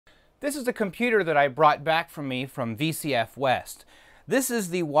This is a computer that I brought back from me from VCF West. This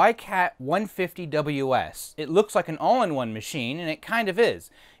is the YCAT 150WS. It looks like an all-in-one machine, and it kind of is.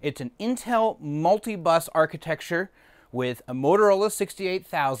 It's an Intel multi-bus architecture with a Motorola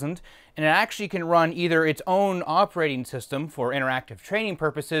 68000, and it actually can run either its own operating system for interactive training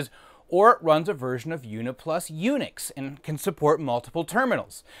purposes, or it runs a version of Uniplus Unix and can support multiple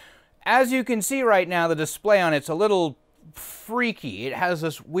terminals. As you can see right now, the display on it's a little freaky. It has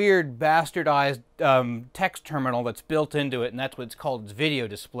this weird bastardized text terminal that's built into it, and that's what's called its video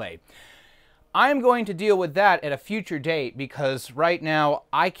display. I'm going to deal with that at a future date because right now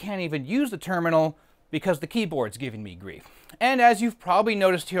I can't even use the terminal because the keyboard's giving me grief. And as you've probably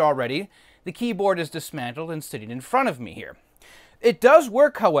noticed here already, the keyboard is dismantled and sitting in front of me here. It does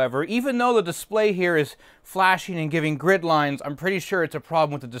work, however, even though the display here is flashing and giving grid lines. I'm pretty sure it's a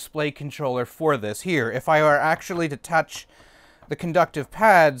problem with the display controller for this here. If I were actually to touch the conductive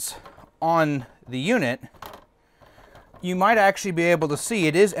pads on the unit, you might actually be able to see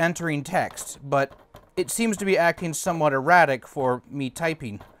it is entering text, but it seems to be acting somewhat erratic for me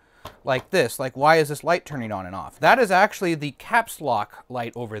typing like this. Like, why is this light turning on and off? That is actually the caps lock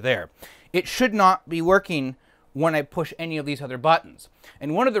light over there. It should not be working when I push any of these other buttons.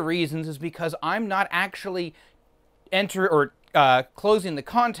 And one of the reasons is because I'm not actually closing the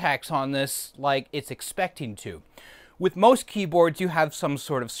contacts on this like it's expecting to. With most keyboards, you have some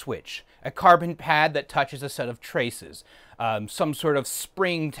sort of switch, a carbon pad that touches a set of traces, some sort of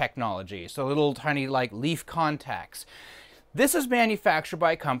spring technology, so little tiny like leaf contacts. This is manufactured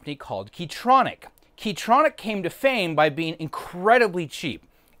by a company called Keytronic. Keytronic came to fame by being incredibly cheap.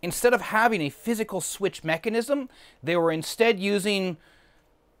 Instead of having a physical switch mechanism, they were instead using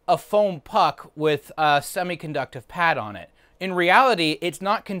a foam puck with a semiconductive pad on it. In reality, it's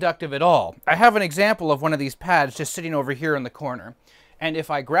not conductive at all. I have an example of one of these pads just sitting over here in the corner. And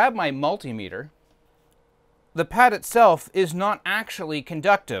if I grab my multimeter, the pad itself is not actually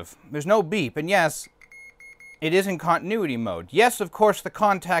conductive. There's no beep. And yes, it is in continuity mode. Yes, of course, the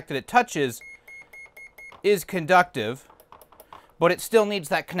contact that it touches is conductive, but it still needs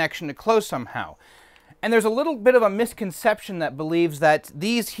that connection to close somehow. And there's a little bit of a misconception that believes that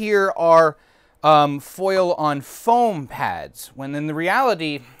these here are foil on foam pads, when in the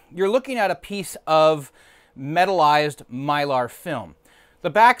reality, you're looking at a piece of metallized mylar film. The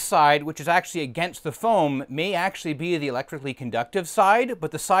back side, which is actually against the foam, may actually be the electrically conductive side,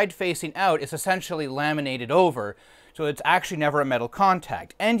 but the side facing out is essentially laminated over, so it's actually never a metal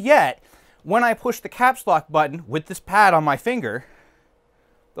contact. And yet, when I push the caps lock button with this pad on my finger,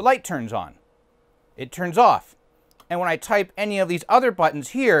 the light turns on. It turns off. And when I type any of these other buttons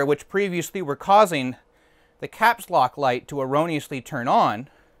here, which previously were causing the caps lock light to erroneously turn on,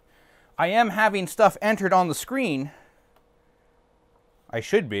 I am having stuff entered on the screen. I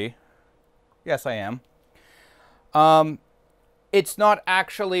should be. Yes, I am. It's not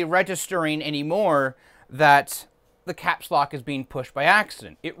actually registering anymore that the caps lock is being pushed by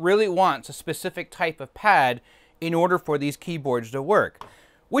accident. It really wants a specific type of pad in order for these keyboards to work.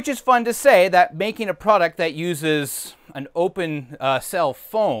 Which is fun to say that making a product that uses an open cell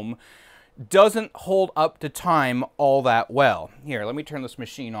foam doesn't hold up to time all that well. Here, let me turn this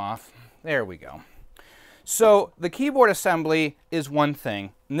machine off. There we go. So the keyboard assembly is one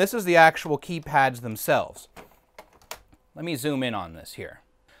thing, and this is the actual keypads themselves. Let me zoom in on this here.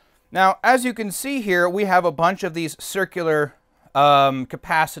 Now, as you can see here, we have a bunch of these circular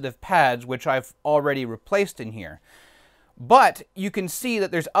capacitive pads, which I've already replaced in here. But you can see that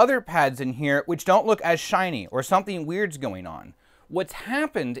there's other pads in here which don't look as shiny, or something weird's going on. What's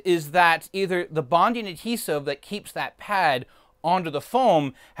happened is that either the bonding adhesive that keeps that pad onto the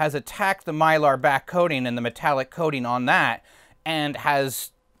foam has attacked the mylar back coating and the metallic coating on that, and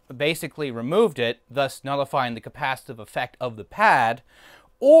has basically removed it, thus nullifying the capacitive effect of the pad.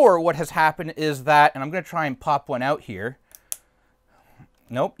 Or what has happened is that, and I'm going to try and pop one out here.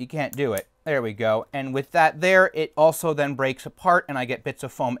 Nope, you can't do it. There we go. And with that there, it also then breaks apart and I get bits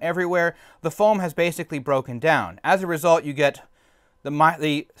of foam everywhere. The foam has basically broken down. As a result, you get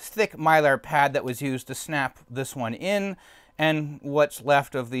the thick mylar pad that was used to snap this one in, and what's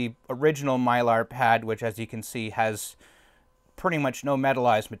left of the original mylar pad, which as you can see has pretty much no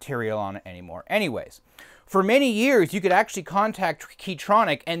metallized material on it anymore. Anyways, for many years, you could actually contact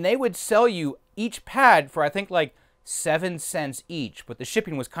Keytronic and they would sell you each pad for I think like 7 cents each, but the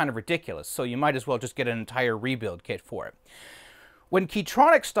shipping was kind of ridiculous, so you might as well just get an entire rebuild kit for it. When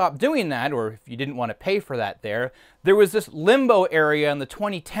Keytronic stopped doing that, or if you didn't want to pay for that there was this limbo area in the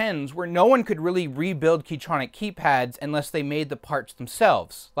 2010s where no one could really rebuild Keytronic keypads unless they made the parts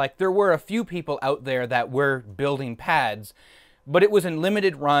themselves. Like, there were a few people out there that were building pads, but it was in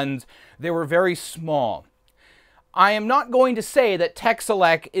limited runs. They were very small. I am not going to say that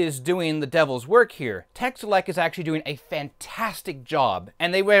Texelec is doing the devil's work here. Texelec is actually doing a fantastic job,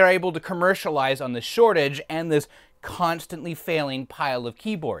 and they were able to commercialize on the shortage and this constantly failing pile of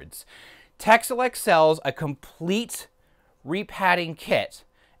keyboards. Texelec sells a complete repadding kit,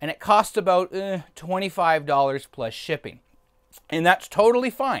 and it costs about $25 plus shipping. And that's totally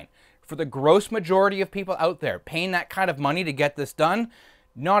fine. For the gross majority of people out there, paying that kind of money to get this done,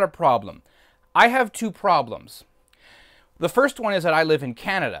 not a problem. I have two problems. The first one is that I live in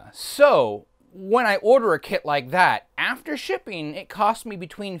Canada, so when I order a kit like that, after shipping, it costs me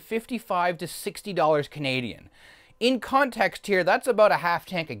between $55 to $60 Canadian. In context here, that's about a half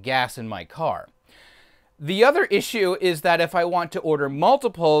tank of gas in my car. The other issue is that if I want to order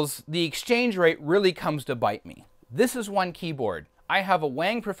multiples, the exchange rate really comes to bite me. This is one keyboard. I have a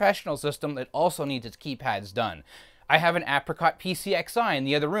Wang Professional system that also needs its keypads done. I have an Apricot PCXI in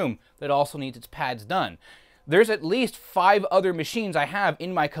the other room that also needs its pads done. There's at least 5 other machines I have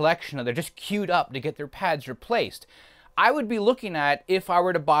in my collection that are just queued up to get their pads replaced. I would be looking at, if I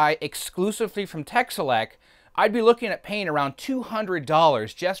were to buy exclusively from Texelec, I'd be looking at paying around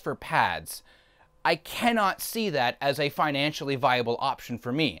 $200 just for pads. I cannot see that as a financially viable option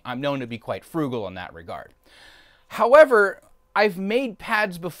for me. I'm known to be quite frugal in that regard. However, I've made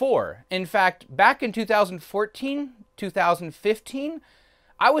pads before. In fact, back in 2014, 2015,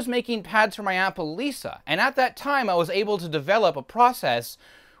 I was making pads for my Apple Lisa, and at that time I was able to develop a process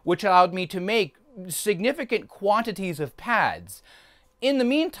which allowed me to make significant quantities of pads. In the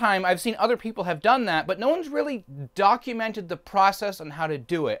meantime, I've seen other people have done that, but no one's really documented the process on how to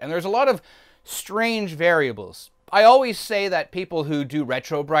do it, and there's a lot of strange variables. I always say that people who do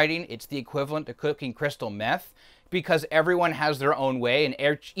retrobrighting, it's the equivalent to cooking crystal meth, because everyone has their own way,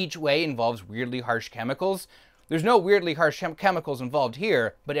 and each way involves weirdly harsh chemicals. There's no weirdly harsh chemicals involved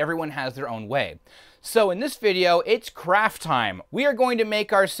here, but everyone has their own way. So in this video, it's craft time. We are going to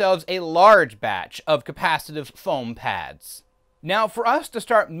make ourselves a large batch of capacitive foam pads. Now, for us to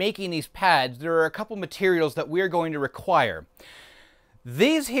start making these pads, there are a couple materials that we're going to require.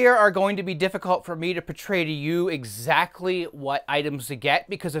 These here are going to be difficult for me to portray to you exactly what items to get,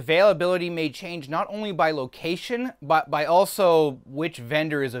 because availability may change not only by location, but by also which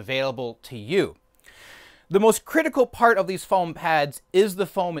vendor is available to you. The most critical part of these foam pads is the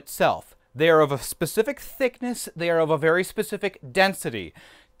foam itself. They are of a specific thickness, they are of a very specific density.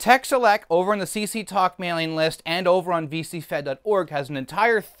 Texelec, over on the CC Talk mailing list and over on vcfed.org, has an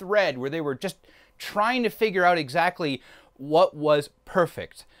entire thread where they were just trying to figure out exactly what was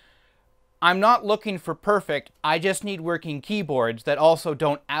perfect. I'm not looking for perfect, I just need working keyboards that also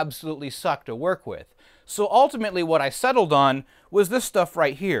don't absolutely suck to work with. So ultimately what I settled on was this stuff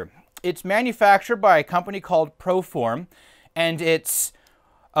right here. It's manufactured by a company called Proform, and it's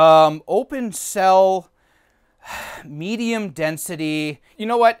open cell, medium density. You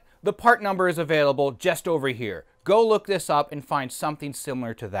know what? The part number is available just over here. Go look this up and find something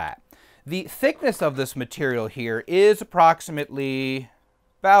similar to that. The thickness of this material here is approximately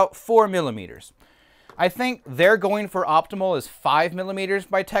about 4 millimeters. I think they're going for optimal is 5 millimeters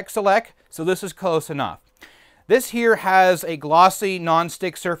by Texelec, so this is close enough. This here has a glossy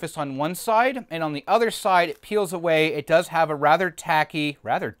non-stick surface on one side, and on the other side it peels away. It does have a rather tacky,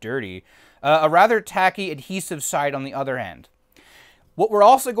 rather dirty, adhesive side on the other end. What we're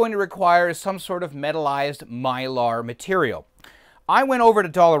also going to require is some sort of metallized mylar material. I went over to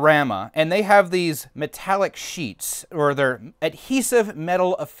Dollarama, and they have these metallic sheets, or they're adhesive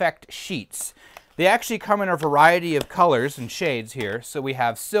metal effect sheets. They actually come in a variety of colors and shades here. So we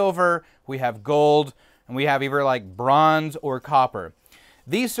have silver, we have gold, and we have either like bronze or copper.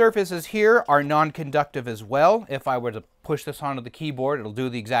 These surfaces here are non-conductive as well. If I were to push this onto the keyboard, it'll do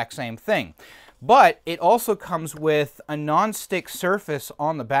the exact same thing. But it also comes with a non-stick surface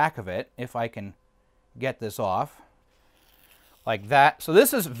on the back of it, if I can get this off, like that. So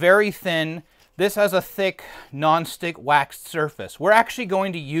this is very thin. This has a thick non-stick waxed surface. We're actually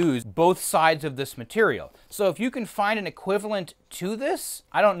going to use both sides of this material. So if you can find an equivalent to this,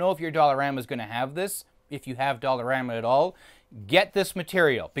 I don't know if your Dollarama is going to have this. If you have Dollarama at all, get this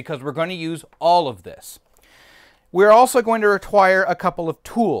material because we're going to use all of this. We're also going to require a couple of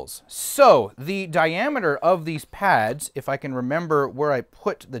tools. So the diameter of these pads, if I can remember where I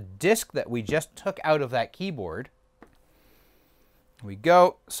put the disc that we just took out of that keyboard. Here we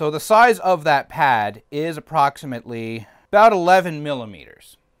go. So the size of that pad is approximately about 11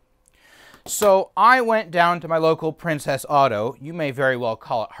 millimeters. So I went down to my local Princess Auto. You may very well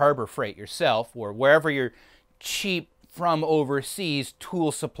call it Harbor Freight yourself, or wherever your cheap from overseas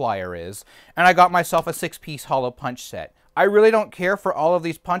tool supplier is, and I got myself a 6-piece hollow punch set. I really don't care for all of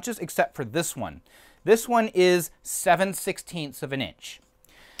these punches except for this one. This one is 7/16 of an inch.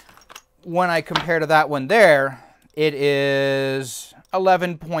 When I compare to that one there, it is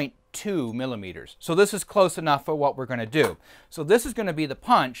 11.2 millimeters. So this is close enough for what we're going to do. So this is going to be the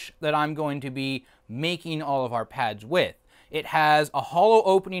punch that I'm going to be making all of our pads with. It has a hollow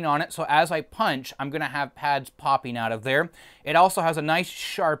opening on it, so as I punch, I'm going to have pads popping out of there. It also has a nice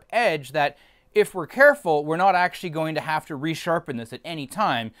sharp edge that, if we're careful, we're not actually going to have to resharpen this at any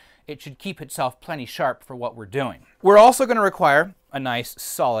time. It should keep itself plenty sharp for what we're doing. We're also going to require a nice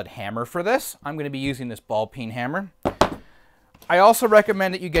solid hammer for this. I'm going to be using this ball peen hammer. I also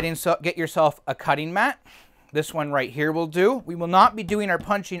recommend that you get yourself a cutting mat. This one right here will do. We will not be doing our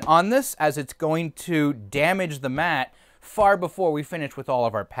punching on this, as it's going to damage the mat far before we finish with all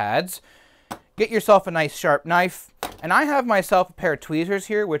of our pads. Get yourself a nice sharp knife, and I have myself a pair of tweezers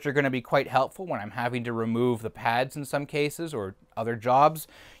here, which are going to be quite helpful when I'm having to remove the pads in some cases or other jobs.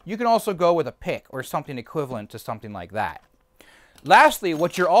 You can also go with a pick or something equivalent to something like that. Lastly,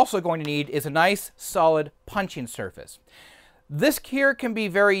 what you're also going to need is a nice solid punching surface. This here can be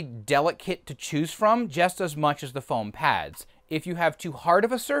very delicate to choose from, just as much as the foam pads. If you have too hard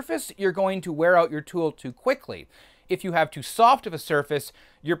of a surface, you're going to wear out your tool too quickly. If you have too soft of a surface,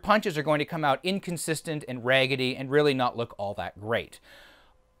 your punches are going to come out inconsistent and raggedy and really not look all that great.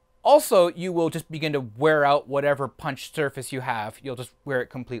 Also, you will just begin to wear out whatever punch surface you have. You'll just wear it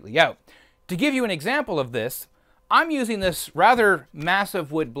completely out. To give you an example of this, I'm using this rather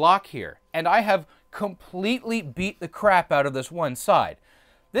massive wood block here, and I have completely beat the crap out of this one side.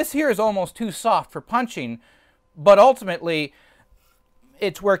 This here is almost too soft for punching, but ultimately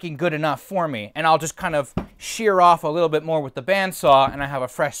it's working good enough for me, and I'll just kind of shear off a little bit more with the bandsaw, and I have a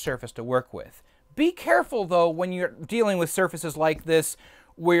fresh surface to work with. Be careful though when you're dealing with surfaces like this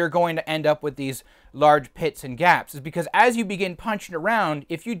where you're going to end up with these large pits and gaps, is because as you begin punching around,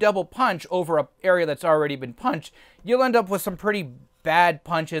 if you double punch over an area that's already been punched, you'll end up with some pretty bad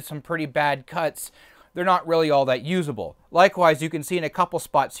punches, some pretty bad cuts. They're not really all that usable. Likewise, you can see in a couple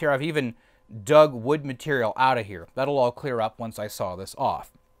spots here, I've even dug wood material out of here. That'll all clear up once I saw this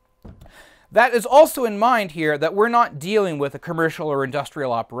off. That is also in mind here that we're not dealing with a commercial or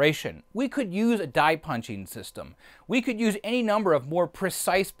industrial operation. We could use a die punching system. We could use any number of more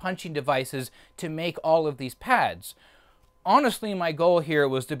precise punching devices to make all of these pads. Honestly, my goal here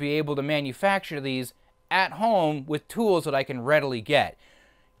was to be able to manufacture these at home with tools that I can readily get.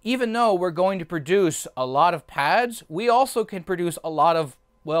 Even though we're going to produce a lot of pads, we also can produce a lot of,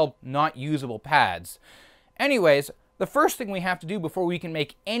 well, not usable pads. Anyways, the first thing we have to do before we can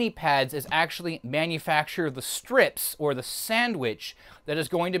make any pads is actually manufacture the strips or the sandwich that is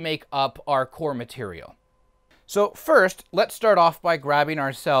going to make up our core material. So first, let's start off by grabbing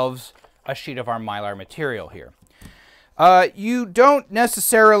ourselves a sheet of our Mylar material here. You don't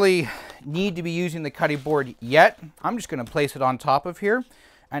necessarily need to be using the cutting board yet. I'm just going to place it on top of here,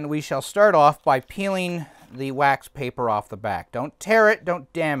 and we shall start off by peeling the wax paper off the back. Don't tear it,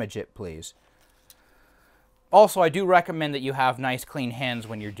 don't damage it, please. Also, I do recommend that you have nice clean hands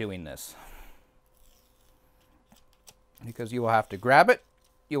when you're doing this, because you will have to grab it.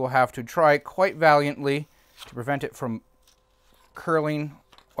 You will have to try quite valiantly to prevent it from curling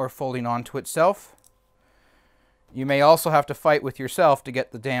or folding onto itself. You may also have to fight with yourself to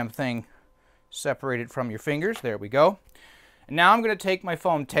get the damn thing separated from your fingers. There we go. And now I'm going to take my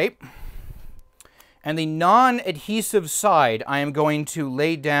foam tape, and the non-adhesive side I am going to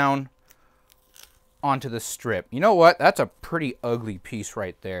lay down onto the strip. You know what? That's a pretty ugly piece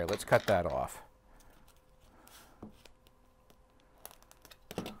right there. Let's cut that off.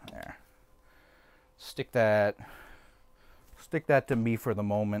 There. Stick that to me for the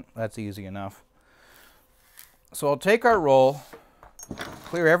moment. That's easy enough. So I'll take our roll,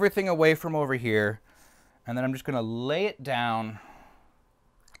 clear everything away from over here, and then I'm just going to lay it down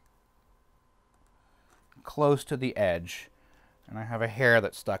close to the edge. And I have a hair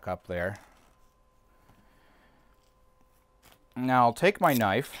that's stuck up there. Now I'll take my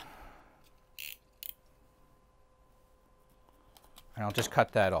knife, and I'll just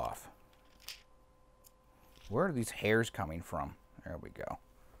cut that off. Where are these hairs coming from? There we go.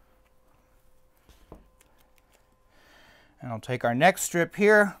 And I'll take our next strip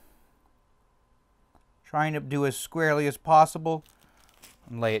here, trying to do as squarely as possible,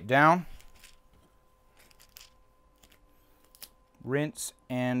 and lay it down. Rinse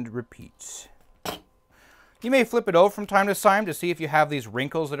and repeat. You may flip it over from time to time to see if you have these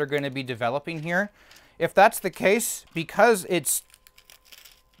wrinkles that are going to be developing here. If that's the case, because it's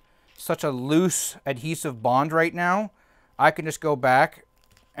such a loose adhesive bond right now, I can just go back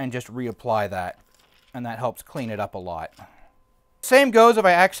and just reapply that. and that helps clean it up a lot. Same goes if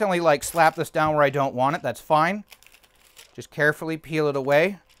I accidentally like slap this down where I don't want it, that's fine. Just carefully peel it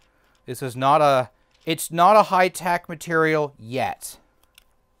away. This is not a, it's not a high-tech material yet.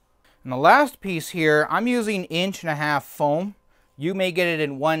 And the last piece here, I'm using 1.5" foam. You may get it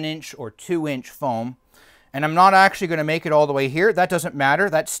in 1" or 2" foam. And I'm not actually going to make it all the way here. That doesn't matter.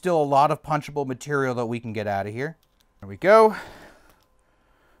 That's still a lot of punchable material that we can get out of here. There we go.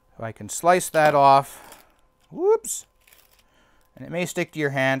 So I can slice that off. Whoops. And it may stick to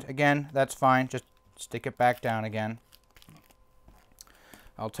your hand. Again, that's fine. Just stick it back down again.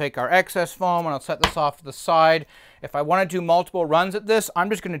 I'll take our excess foam and I'll set this off to the side. If I want to do multiple runs at this, I'm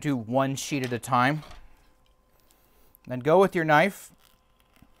just going to do one sheet at a time. Then go with your knife,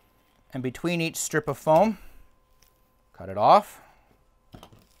 and between each strip of foam, cut it off.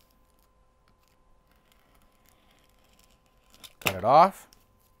 Cut it off.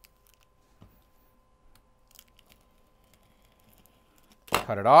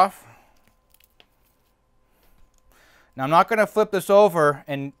 Cut it off. Now I'm not going to flip this over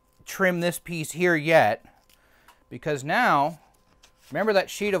and trim this piece here yet, because now, remember that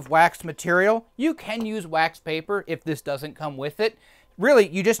sheet of waxed material? You can use wax paper if this doesn't come with it. Really,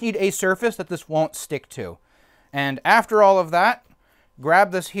 you just need a surface that this won't stick to. And after all of that,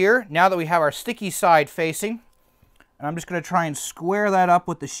 grab this here, now that we have our sticky side facing, and I'm just going to try and square that up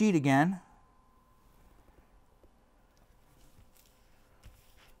with the sheet again.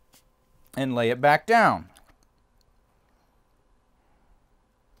 And lay it back down.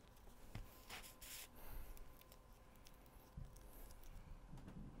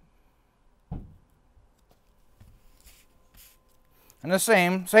 And the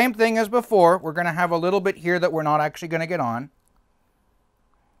same thing as before. We're going to have a little bit here that we're not actually going to get on.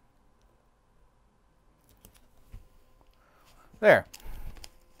 There.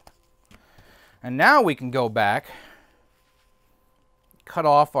 And now we can go back, cut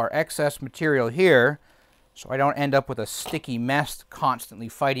off our excess material here, so I don't end up with a sticky mess constantly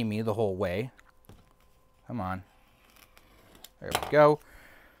fighting me the whole way. Come on. There we go.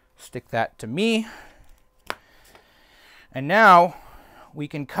 Stick that to me. And now we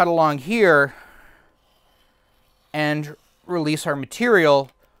can cut along here and release our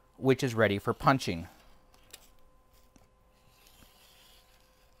material, which is ready for punching.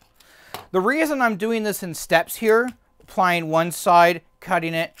 The reason I'm doing this in steps here, applying one side,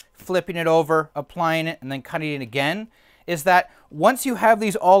 cutting it, flipping it over, applying it, and then cutting it again, is that once you have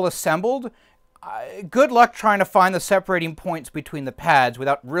these all assembled, good luck trying to find the separating points between the pads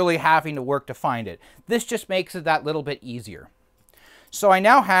without really having to work to find it. This just makes it that little bit easier. So I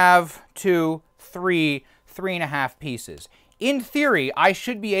now have 2, 3, 3.5 pieces. In theory, I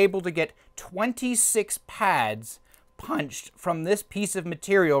should be able to get 26 pads punched from this piece of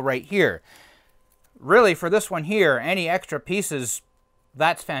material right here. Really, for this one here, any extra pieces,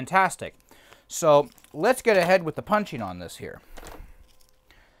 that's fantastic. So let's get ahead with the punching on this here.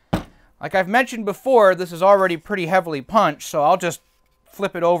 Like I've mentioned before, this is already pretty heavily punched, so I'll just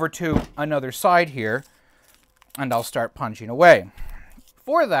flip it over to another side here, and I'll start punching away.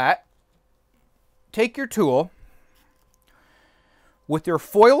 For that, take your tool with your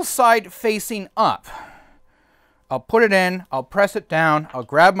foil side facing up. I'll put it in, I'll press it down, I'll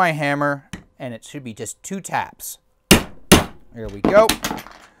grab my hammer, and it should be just 2 taps. There we go.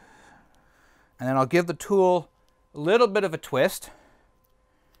 And then I'll give the tool a little bit of a twist,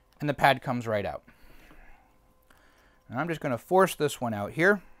 and the pad comes right out. And I'm just going to force this one out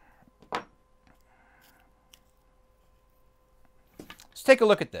here. Let's take a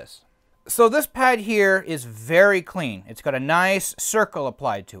look at this. So this pad here is very clean. It's got a nice circle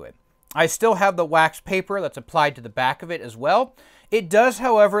applied to it. I still have the wax paper that's applied to the back of it as well. It does,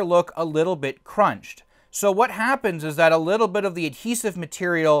 however, look a little bit crunched. So what happens is that a little bit of the adhesive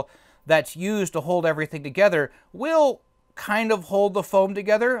material that's used to hold everything together will kind of hold the foam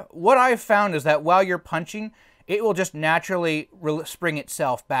together. What I've found is that while you're punching, it will just naturally spring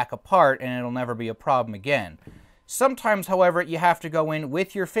itself back apart and it'll never be a problem again. Sometimes, however, you have to go in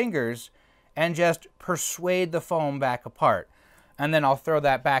with your fingers and just persuade the foam back apart. And then I'll throw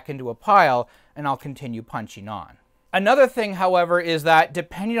that back into a pile and I'll continue punching on. Another thing, however, is that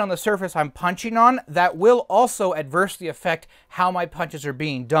depending on the surface I'm punching on, that will also adversely affect how my punches are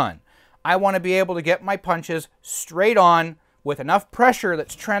being done. I want to be able to get my punches straight on with enough pressure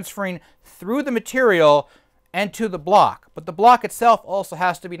that's transferring through the material and to the block. But the block itself also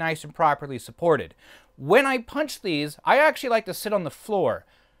has to be nice and properly supported. When I punch these, I actually like to sit on the floor.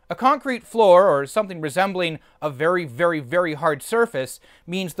 A concrete floor, or something resembling a very, very, very hard surface,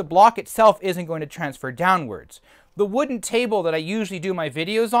 means the block itself isn't going to transfer downwards. The wooden table that I usually do my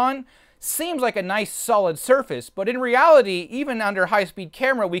videos on seems like a nice solid surface, but in reality, even under high-speed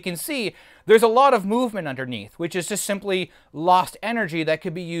camera, we can see there's a lot of movement underneath, which is just simply lost energy that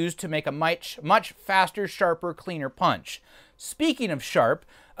could be used to make a much faster, sharper, cleaner punch. Speaking of sharp,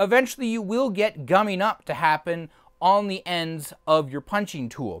 eventually you will get gumming up to happen on the ends of your punching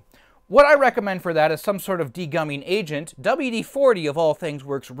tool. What I recommend for that is some sort of degumming agent. WD-40 of all things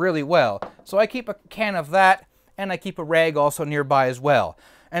works really well. So I keep a can of that, and I keep a rag also nearby as well.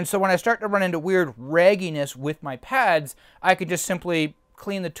 And so when I start to run into weird ragginess with my pads, I can just simply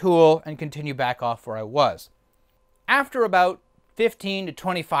clean the tool and continue back off where I was. After about 15 to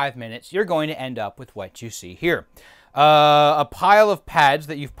 25 minutes, you're going to end up with what you see here. A pile of pads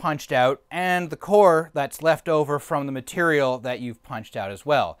that you've punched out and the core that's left over from the material that you've punched out as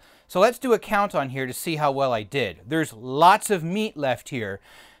well. So let's do a count on here to see how well I did. There's lots of meat left here,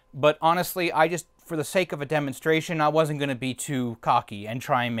 but honestly, for the sake of a demonstration, I wasn't going to be too cocky and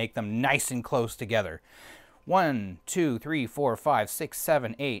try and make them nice and close together. 1, 2, 3, 4, 5, 6,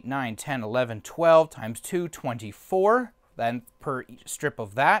 7, 8, 9, 10, 11, 12 times 2, 24, then per strip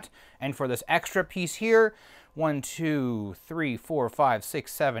of that. And for this extra piece here, 1, 2, 3, 4, 5,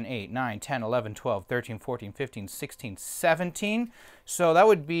 6, 7, 8, 9, 10, 11, 12, 13, 14, 15, 16, 17. So that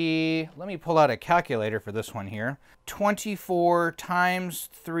would be, let me pull out a calculator for this one here. 24 times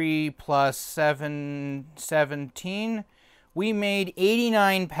 3 plus 7, 17. We made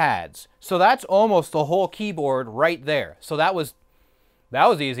 89 pads. So that's almost the whole keyboard right there. So that was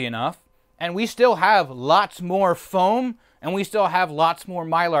easy enough. And we still have lots more foam, and we still have lots more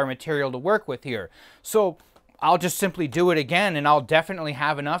Mylar material to work with here. So I'll just simply do it again, and I'll definitely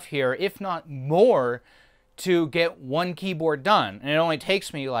have enough here, if not more, to get one keyboard done. And it only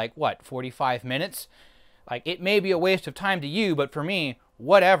takes me like, what, 45 minutes? Like, it may be a waste of time to you, but for me,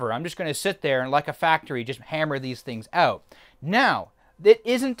 whatever. I'm just going to sit there and, like a factory, just hammer these things out. Now, that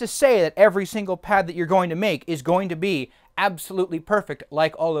isn't to say that every single pad that you're going to make is going to be absolutely perfect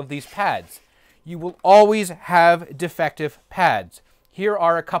like all of these pads. You will always have defective pads. Here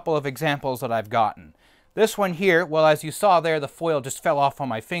are a couple of examples that I've gotten. This one here, well, as you saw there, the foil just fell off on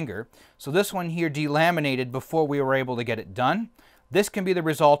my finger. So this one here delaminated before we were able to get it done. This can be the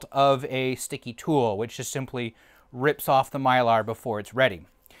result of a sticky tool, which just simply rips off the Mylar before it's ready.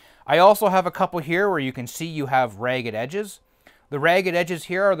 I also have a couple here where you can see you have ragged edges. The ragged edges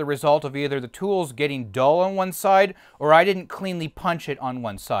here are the result of either the tools getting dull on one side or I didn't cleanly punch it on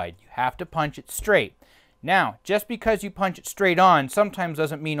one side. You have to punch it straight. Now, just because you punch it straight on sometimes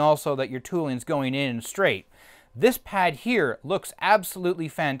doesn't mean also that your tooling's going in straight. This pad here looks absolutely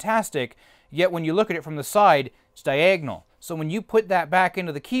fantastic, yet when you look at it from the side, it's diagonal. So when you put that back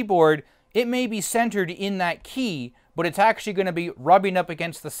into the keyboard, it may be centered in that key, but it's actually going to be rubbing up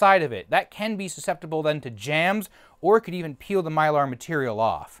against the side of it. That can be susceptible then to jams, or it could even peel the Mylar material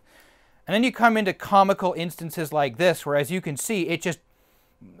off. And then you come into comical instances like this, where as you can see, it just,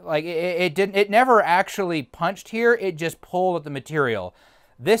 like, it never actually punched here, it just pulled at the material.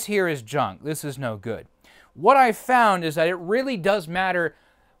 This here is junk. This is no good. What I've found is that it really does matter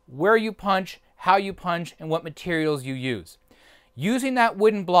where you punch, how you punch, and what materials you use. Using that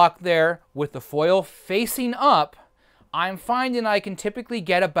wooden block there with the foil facing up, I'm finding I can typically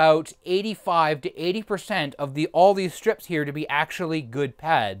get about 85 to 80% of all these strips here to be actually good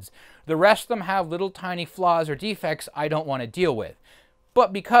pads. The rest of them have little tiny flaws or defects I don't want to deal with.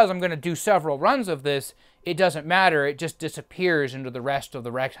 But because I'm going to do several runs of this, it doesn't matter. It just disappears into the rest of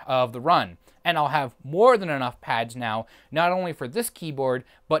the run. And I'll have more than enough pads now, not only for this keyboard,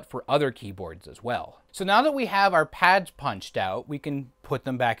 but for other keyboards as well. So now that we have our pads punched out, we can put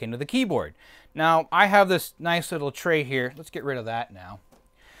them back into the keyboard. Now, I have this nice little tray here. Let's get rid of that now.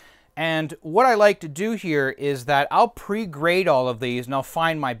 And what I like to do here is that I'll pre-grade all of these and I'll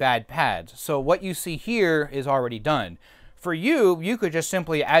find my bad pads. So what you see here is already done. For you, you could just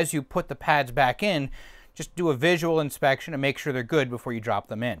simply, as you put the pads back in, just do a visual inspection and make sure they're good before you drop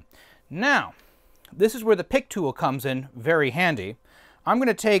them in. Now, this is where the pick tool comes in very handy. I'm going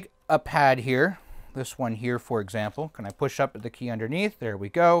to take a pad here, this one here for example. Can I push up the key underneath? There we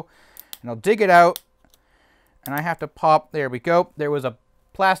go. And I'll dig it out, and I have to pop, there we go. There was a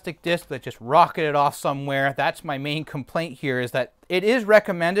plastic disc that just rocketed off somewhere. That's my main complaint here, is that it is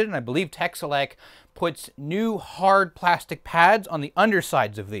recommended, and I believe Texelec puts new hard plastic pads on the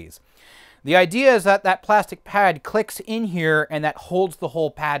undersides of these. The idea is that that plastic pad clicks in here and that holds the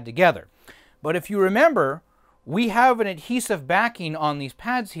whole pad together. But if you remember, we have an adhesive backing on these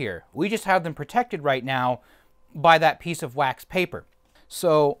pads here. We just have them protected right now by that piece of wax paper.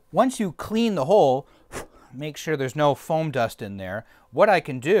 So once you clean the hole, make sure there's no foam dust in there, what I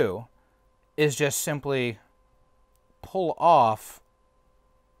can do is just simply pull off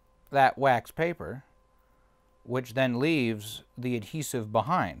that wax paper, which then leaves the adhesive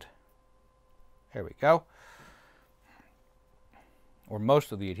behind. There we go. Or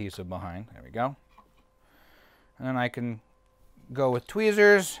most of the adhesive behind. There we go. And then I can go with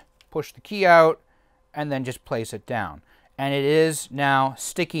tweezers, push the key out, and then just place it down. And it is now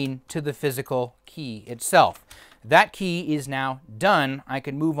sticking to the physical key itself. That key is now done. I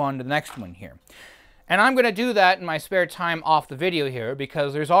can move on to the next one here. And I'm going to do that in my spare time off the video here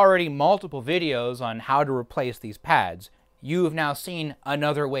because there's already multiple videos on how to replace these pads. You have now seen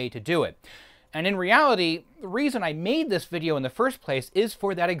another way to do it. And in reality, the reason I made this video in the first place is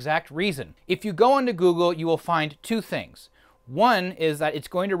for that exact reason. If you go onto Google, you will find two things. One is that it's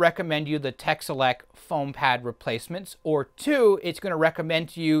going to recommend you the Texelec foam pad replacements, or two, it's going to recommend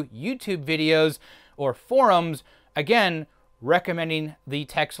to you YouTube videos or forums, again, recommending the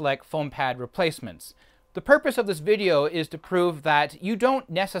Texelec foam pad replacements. The purpose of this video is to prove that you don't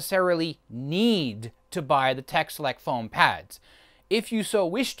necessarily need to buy the Texelec foam pads. If you so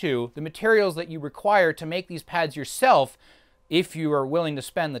wish to, the materials that you require to make these pads yourself, if you are willing to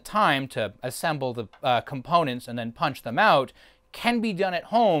spend the time to assemble the components and then punch them out, can be done at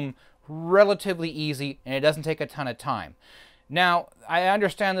home relatively easy, and it doesn't take a ton of time. Now, I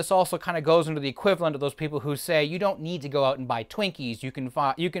understand this also kind of goes into the equivalent of those people who say you don't need to go out and buy Twinkies.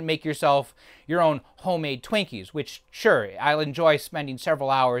 You can make yourself your own homemade Twinkies, which, sure, I'll enjoy spending several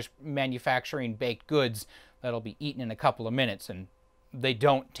hours manufacturing baked goods that'll be eaten in a couple of minutes, and they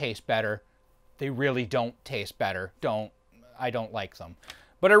don't taste better. They really don't taste better. I don't like them.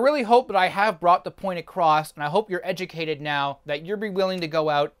 But I really hope that I have brought the point across, and I hope you're educated now that you'll be willing to go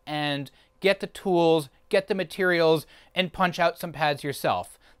out and get the tools, get the materials, and punch out some pads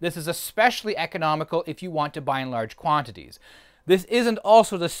yourself. This is especially economical if you want to buy in large quantities. This isn't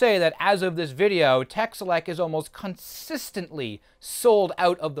also to say that as of this video, Texelec is almost consistently sold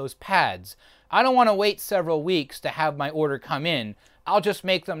out of those pads. I don't want to wait several weeks to have my order come in. I'll just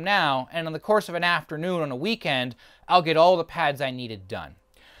make them now, and in the course of an afternoon on a weekend, I'll get all the pads I needed done.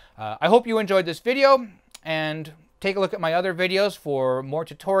 I hope you enjoyed this video, and take a look at my other videos for more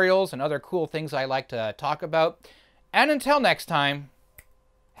tutorials and other cool things I like to talk about. And until next time,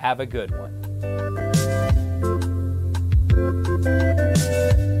 have a good one.